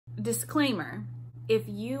Disclaimer, if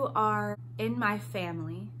you are in my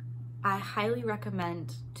family, I highly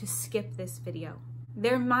recommend to skip this video.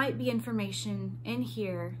 There might be information in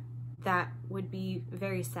here that would be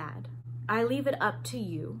very sad. I leave it up to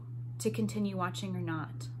you to continue watching or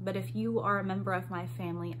not, but if you are a member of my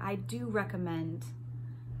family, I do recommend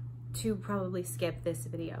to probably skip this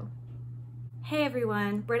video. Hey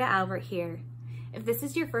everyone, Britta Albert here. If this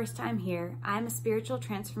is your first time here, I'm a spiritual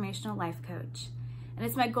transformational life coach, and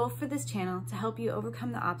it's my goal for this channel to help you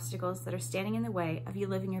overcome the obstacles that are standing in the way of you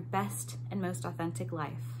living your best and most authentic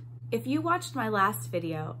life. If you watched my last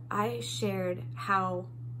video, I shared how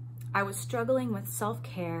I was struggling with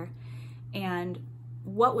self-care and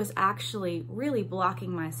what was actually really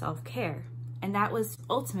blocking my self-care, and that was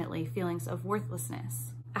ultimately feelings of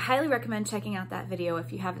worthlessness. I highly recommend checking out that video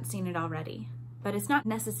if you haven't seen it already, but it's not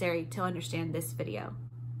necessary to understand this video.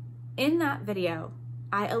 In that video,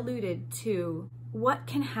 I alluded to what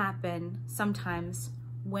can happen sometimes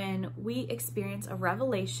when we experience a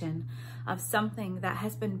revelation of something that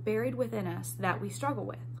has been buried within us that we struggle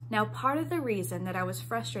with. Now, part of the reason that I was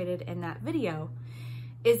frustrated in that video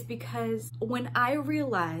is because when I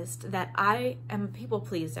realized that I am a people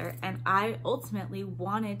pleaser and I ultimately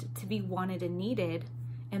wanted to be wanted and needed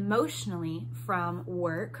emotionally from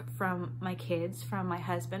work, from my kids, from my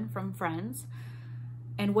husband, from friends,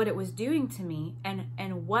 and what it was doing to me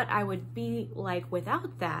and what I would be like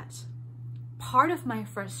without that, part of my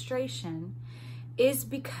frustration is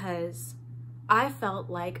because I felt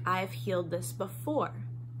like I've healed this before.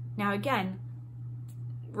 Now again,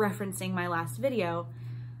 referencing my last video,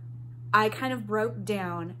 I kind of broke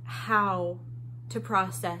down how to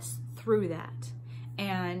process through that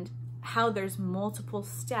and how there's multiple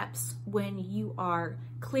steps when you are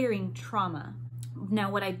clearing trauma.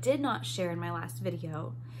 Now, what I did not share in my last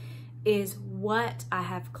video is what I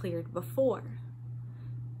have cleared before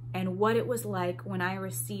and what it was like when I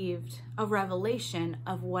received a revelation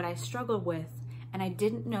of what I struggled with and I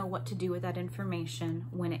didn't know what to do with that information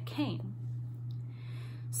when it came.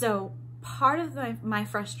 So part of my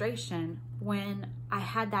frustration when I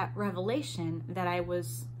had that revelation that I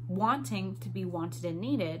was wanting to be wanted and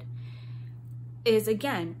needed is,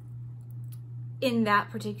 again, in that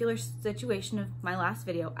particular situation of my last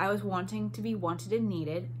video, I was wanting to be wanted and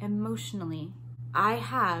needed emotionally. I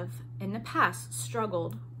have in the past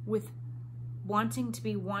struggled with wanting to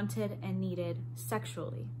be wanted and needed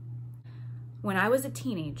sexually. When I was a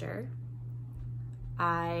teenager,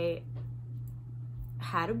 I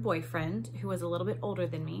had a boyfriend who was a little bit older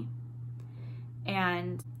than me,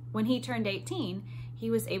 and when he turned 18, he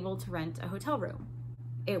was able to rent a hotel room.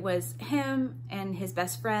 It was him and his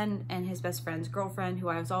best friend and his best friend's girlfriend, who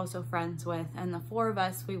I was also friends with, and the four of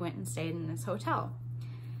us, we went and stayed in this hotel.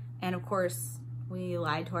 And of course, we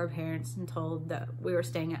lied to our parents and told that we were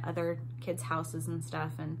staying at other kids' houses and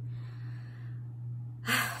stuff. And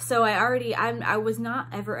so I was not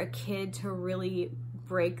ever a kid to really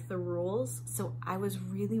break the rules, so I was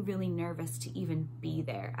really, really nervous to even be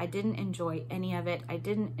there. I didn't enjoy any of it. I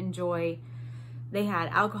didn't enjoy, they had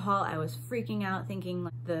alcohol. I was freaking out thinking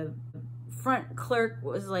like the front clerk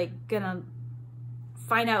was like gonna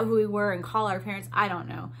find out who we were and call our parents. I don't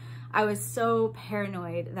know. I was so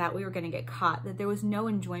paranoid that we were gonna get caught that there was no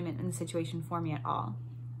enjoyment in the situation for me at all.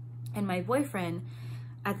 And my boyfriend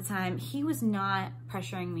at the time, he was not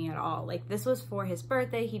pressuring me at all. Like, this was for his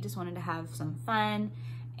birthday. He just wanted to have some fun.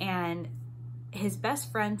 And his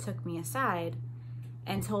best friend took me aside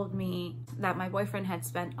and told me that my boyfriend had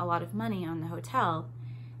spent a lot of money on the hotel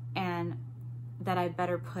and that I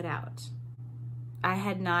better put out. I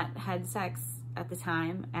had not had sex at the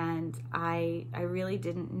time, and I really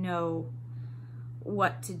didn't know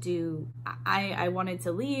what to do. I wanted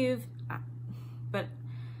to leave, but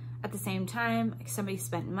at the same time, somebody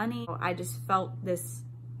spent money. I just felt this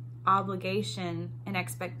obligation and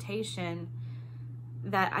expectation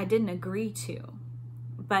that I didn't agree to.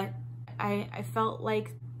 But I felt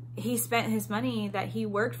like he spent his money that he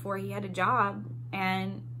worked for. He had a job,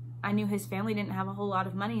 and I knew his family didn't have a whole lot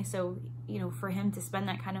of money. So, you know, for him to spend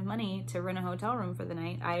that kind of money to rent a hotel room for the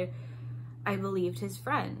night, I believed his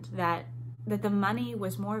friend that the money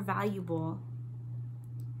was more valuable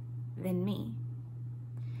than me.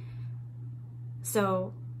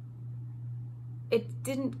 So it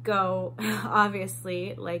didn't go,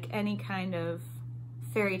 obviously, like any kind of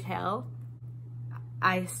fairy tale.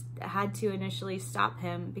 I had to initially stop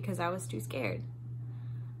him because I was too scared.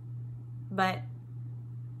 But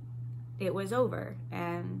it was over,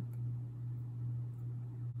 and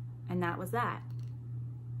that was that.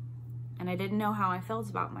 And I didn't know how I felt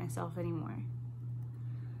about myself anymore.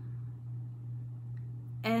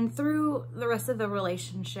 And through the rest of the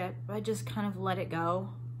relationship, I just kind of let it go.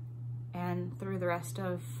 And through the rest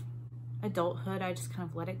of adulthood, I just kind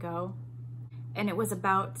of let it go. And it was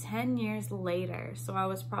about 10 years later, so I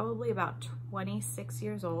was probably about 26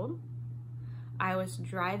 years old. I was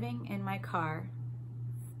driving in my car,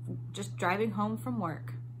 just driving home from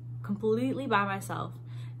work, completely by myself,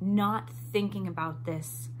 not thinking about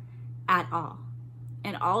this at all.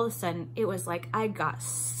 And all of a sudden, it was like I got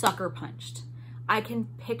sucker punched. I can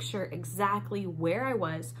picture exactly where I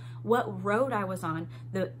was, what road I was on,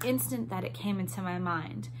 the instant that it came into my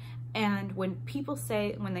mind. And when people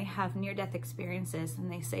say, when they have near-death experiences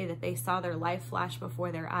and they say that they saw their life flash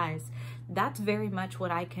before their eyes, that's very much what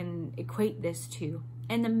I can equate this to.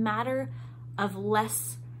 In the matter of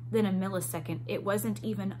less than a millisecond, it wasn't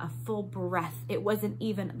even a full breath. It wasn't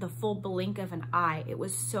even the full blink of an eye. It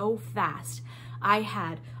was so fast. I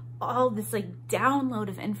had all this like download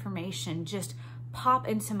of information just pop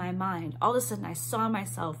into my mind. All of a sudden I saw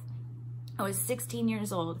myself. I was 16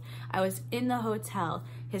 years old. I was in the hotel.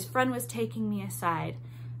 His friend was taking me aside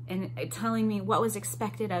and telling me what was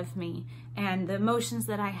expected of me and the emotions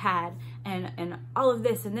that I had and all of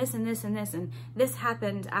this and this and this and this and this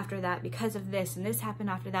happened after that because of this and this happened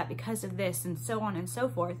after that because of this and so on and so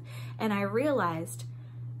forth. And I realized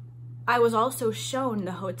I was also shown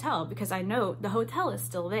the hotel because I know the hotel is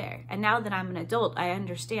still there. And now that I'm an adult, I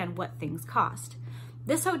understand what things cost.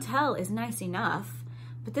 This hotel is nice enough,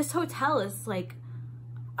 but this hotel is like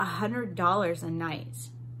 $100 a night,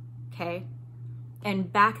 okay?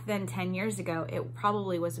 And back then, 10 years ago, it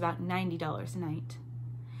probably was about $90 a night.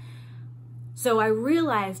 So I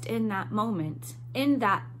realized in that moment, in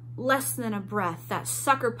that less than a breath, that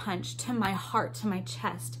sucker punch to my heart, to my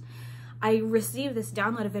chest, I received this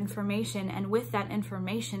download of information, and with that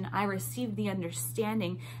information, I received the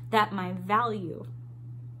understanding that my value,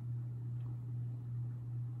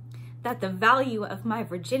 that the value of my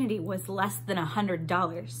virginity was less than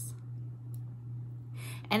 $100.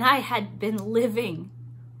 And I had been living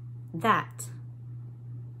that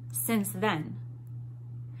since then.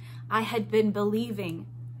 I had been believing,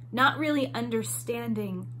 not really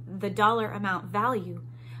understanding the dollar amount value,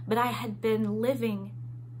 but I had been living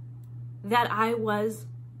that I was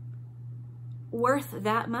worth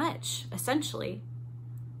that much, essentially,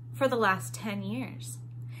 for the last 10 years.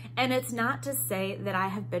 And it's not to say that I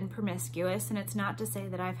have been promiscuous, and it's not to say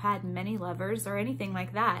that I've had many lovers or anything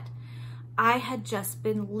like that. I had just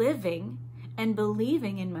been living and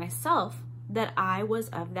believing in myself that I was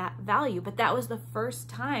of that value. But that was the first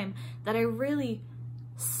time that I really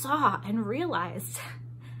saw and realized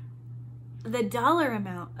the dollar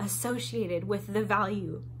amount associated with the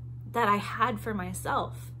value that I had for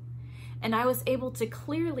myself. And I was able to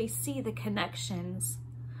clearly see the connections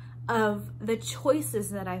of the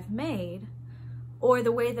choices that I've made or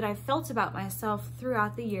the way that I've felt about myself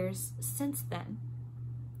throughout the years since then.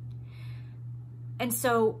 And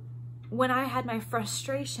so when I had my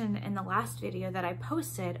frustration in the last video that I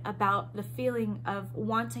posted about the feeling of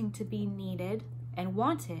wanting to be needed and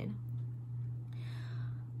wanted,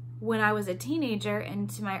 when I was a teenager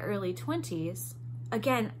into my early 20s,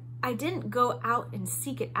 again, I didn't go out and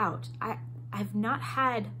seek it out. I've not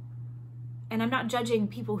had, and I'm not judging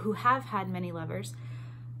people who have had many lovers,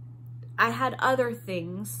 I had other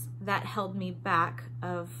things that held me back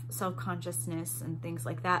of self-consciousness and things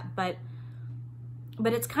like that, but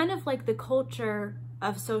it's kind of like the culture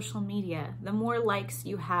of social media. The more likes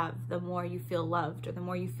you have, the more you feel loved, or the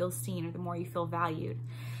more you feel seen, or the more you feel valued.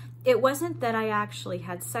 It wasn't that I actually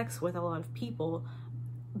had sex with a lot of people,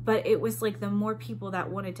 but it was like the more people that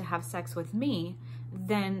wanted to have sex with me,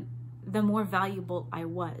 then the more valuable I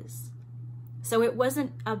was. So it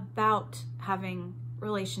wasn't about having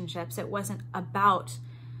relationships. It wasn't about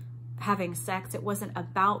having sex. It wasn't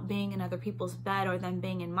about being in other people's bed or them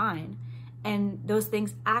being in mine. And those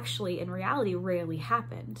things actually, in reality, rarely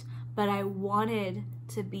happened. But I wanted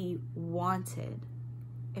to be wanted,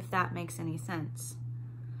 if that makes any sense.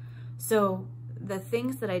 So the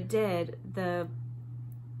things that I did, the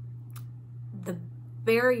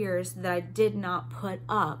barriers that I did not put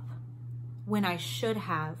up when I should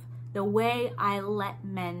have, the way I let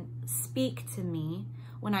men speak to me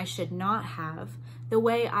when I should not have, the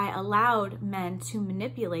way I allowed men to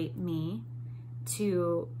manipulate me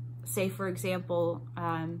to, say, for example,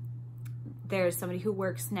 there's somebody who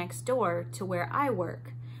works next door to where I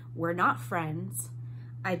work. We're not friends.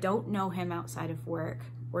 I don't know him outside of work.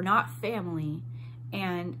 We're not family.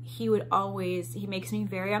 And he makes me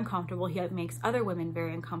very uncomfortable. He makes other women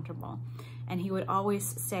very uncomfortable. And he would always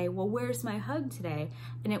say, well, where's my hug today?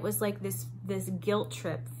 And it was like this guilt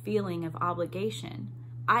trip feeling of obligation.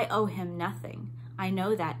 I owe him nothing. I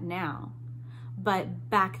know that now. But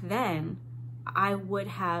back then, I would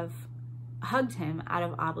have hugged him out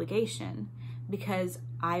of obligation because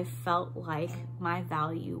I felt like my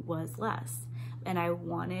value was less. And I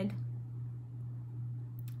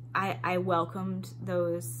welcomed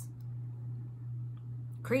those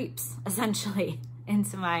creeps, essentially,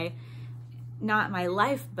 into not my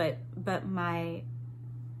life, but my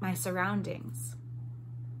surroundings.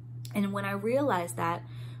 And when I realized that,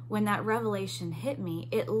 when that revelation hit me,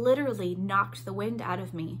 it literally knocked the wind out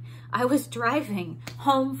of me. I was driving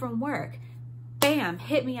home from work, bam,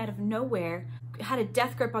 hit me out of nowhere, had a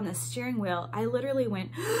death grip on the steering wheel. I literally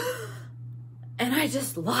went, and I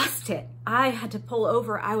just lost it. I had to pull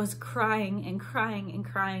over. I was crying and crying and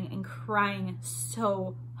crying and crying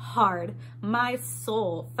so hard. My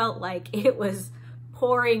soul felt like it was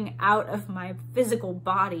pouring out of my physical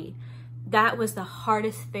body. That was the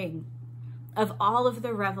hardest thing. Of all of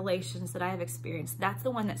the revelations that I have experienced, that's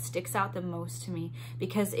the one that sticks out the most to me,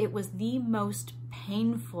 because it was the most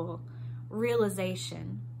painful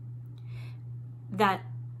realization that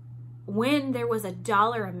when there was a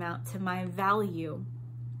dollar amount to my value,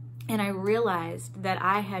 and I realized that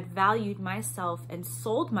I had valued myself and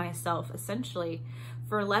sold myself essentially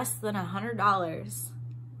for less than $100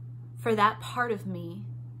 for that part of me,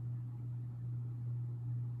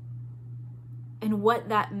 and what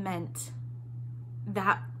that meant,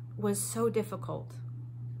 that was so difficult.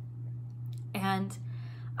 And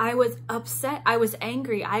I was upset. I was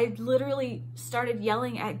angry. I literally started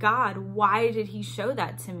yelling at God. Why did he show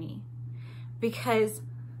that to me? Because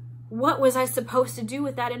what was I supposed to do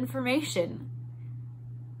with that information?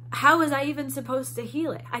 How was I even supposed to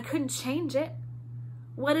heal it? I couldn't change it.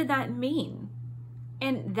 What did that mean?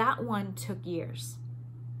 And that one took years.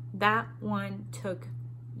 That one took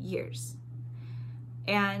years.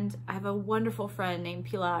 And I have a wonderful friend named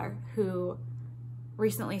Pilar who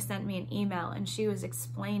recently sent me an email, and she was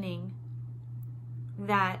explaining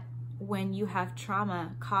that when you have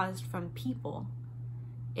trauma caused from people,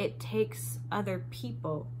 it takes other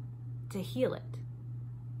people to heal it.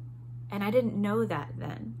 And I didn't know that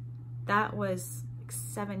then. That was like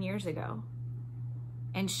 7 years ago.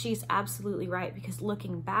 And she's absolutely right, because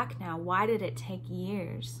looking back now, why did it take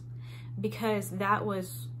years? Because that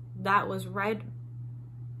was right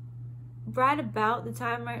about the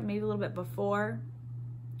time, maybe a little bit before,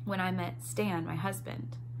 when I met Stan, my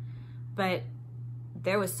husband. But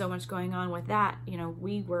there was so much going on with that. You know,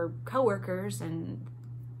 we were coworkers and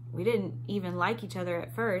we didn't even like each other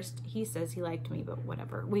at first. He says he liked me, but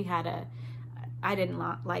whatever. I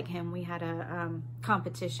didn't like him. We had a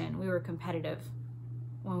competition. We were competitive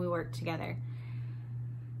when we worked together.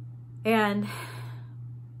 And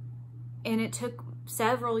it took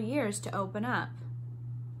several years to open up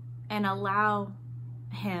and allow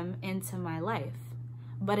him into my life.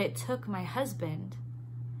 But it took my husband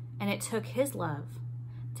and it took his love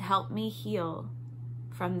to help me heal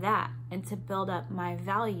from that and to build up my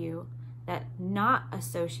value that not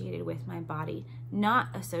associated with my body, not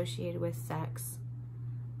associated with sex,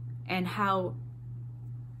 and how,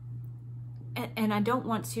 and I don't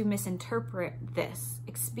want to misinterpret this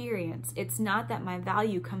experience. It's not that my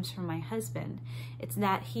value comes from my husband. It's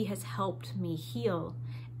that he has helped me heal,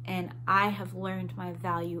 and I have learned my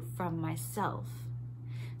value from myself.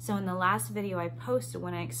 So in the last video I posted,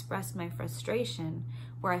 when I expressed my frustration,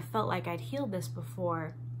 where I felt like I'd healed this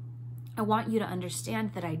before, I want you to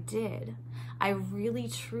understand that I did. I really,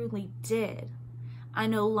 truly did. I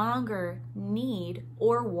no longer need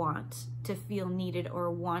or want to feel needed or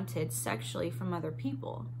wanted sexually from other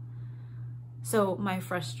people. So my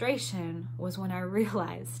frustration was when I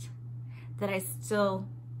realized that I still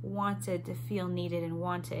wanted to feel needed and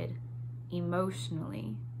wanted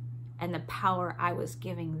emotionally, and the power I was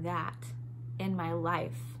giving that in my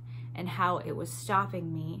life, and how it was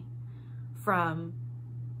stopping me from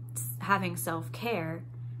having self-care.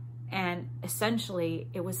 And essentially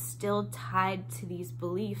it was still tied to these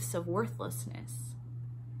beliefs of worthlessness.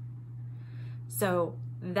 So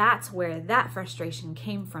that's where that frustration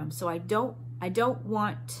came from. So I don't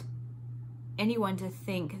want anyone to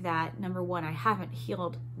think that, number one, I haven't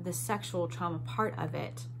healed the sexual trauma part of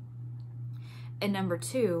it, and number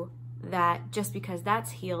two, that just because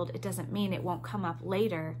that's healed, it doesn't mean it won't come up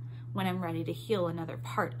later when I'm ready to heal another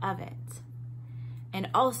part of it. And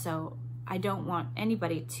also, I don't want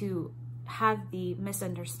anybody to have the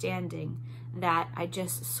misunderstanding that I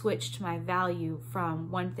just switched my value from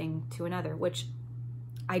one thing to another, which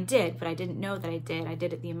I did, but I didn't know that I did. I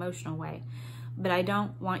did it the emotional way. But I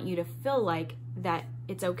don't want you to feel like that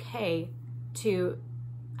it's okay to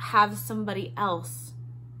have somebody else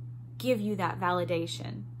give you that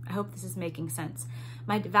validation. I hope this is making sense.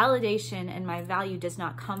 My validation and my value does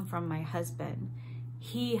not come from my husband.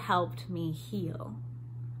 He helped me heal.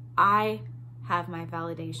 I have my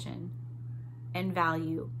validation and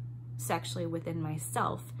value sexually within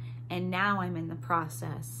myself. And now I'm in the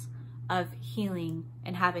process of healing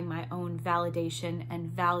and having my own validation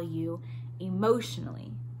and value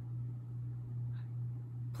emotionally.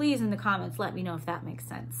 Please, in the comments, let me know if that makes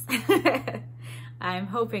sense. I'm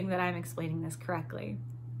hoping that I'm explaining this correctly.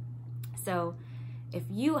 So if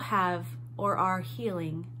you have or are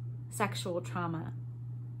healing sexual trauma,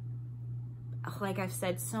 like I've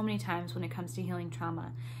said so many times when it comes to healing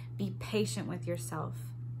trauma, be patient with yourself.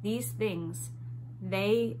 These things,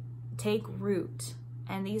 they take root,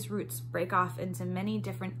 and these roots break off into many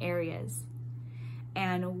different areas.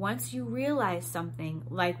 And once you realize something,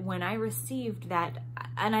 like when I received that,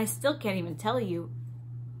 and I still can't even tell you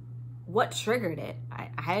what triggered it.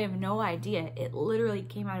 I have no idea. It literally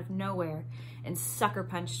came out of nowhere and sucker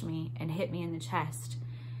punched me and hit me in the chest.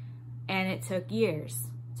 And it took years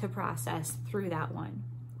to process through that one.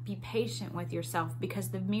 Be patient with yourself, because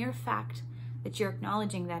the mere fact that you're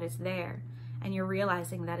acknowledging that it's there and you're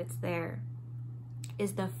realizing that it's there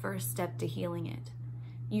is the first step to healing it.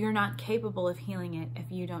 You're not capable of healing it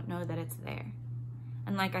if you don't know that it's there.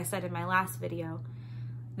 And like I said in my last video,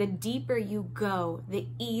 the deeper you go, the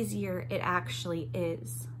easier it actually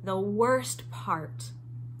is. The worst part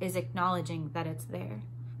is acknowledging that it's there,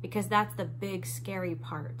 because that's the big scary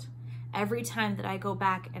part. Every time that I go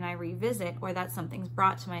back and I revisit, or that something's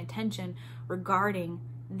brought to my attention regarding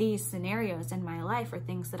these scenarios in my life or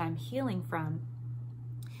things that I'm healing from,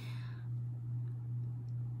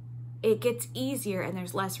 it gets easier and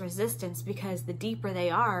there's less resistance, because the deeper they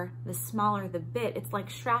are, the smaller the bit. It's like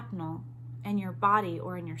shrapnel in your body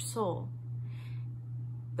or in your soul.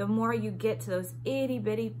 The more you get to those itty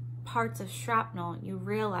bitty parts of shrapnel, you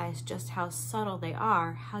realize just how subtle they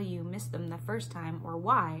are, how you missed them the first time, or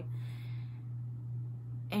why.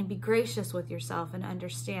 And be gracious with yourself and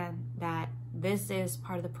understand that this is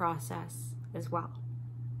part of the process as well.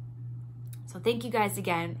 So thank you guys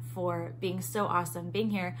again for being so awesome, being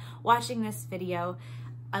here, watching this video.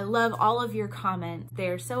 I love all of your comments.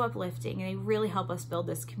 They're so uplifting and they really help us build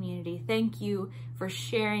this community. Thank you for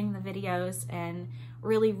sharing the videos and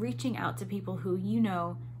really reaching out to people who you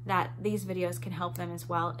know that these videos can help them as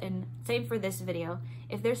well. And same for this video.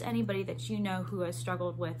 If there's anybody that you know who has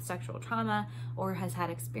struggled with sexual trauma or has had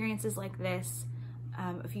experiences like this,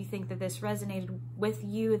 if you think that this resonated with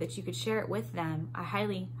you, that you could share it with them, I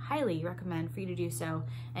highly, highly recommend for you to do so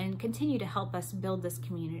and continue to help us build this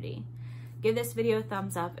community. Give this video a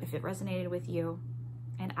thumbs up if it resonated with you,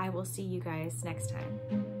 and I will see you guys next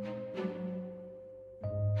time.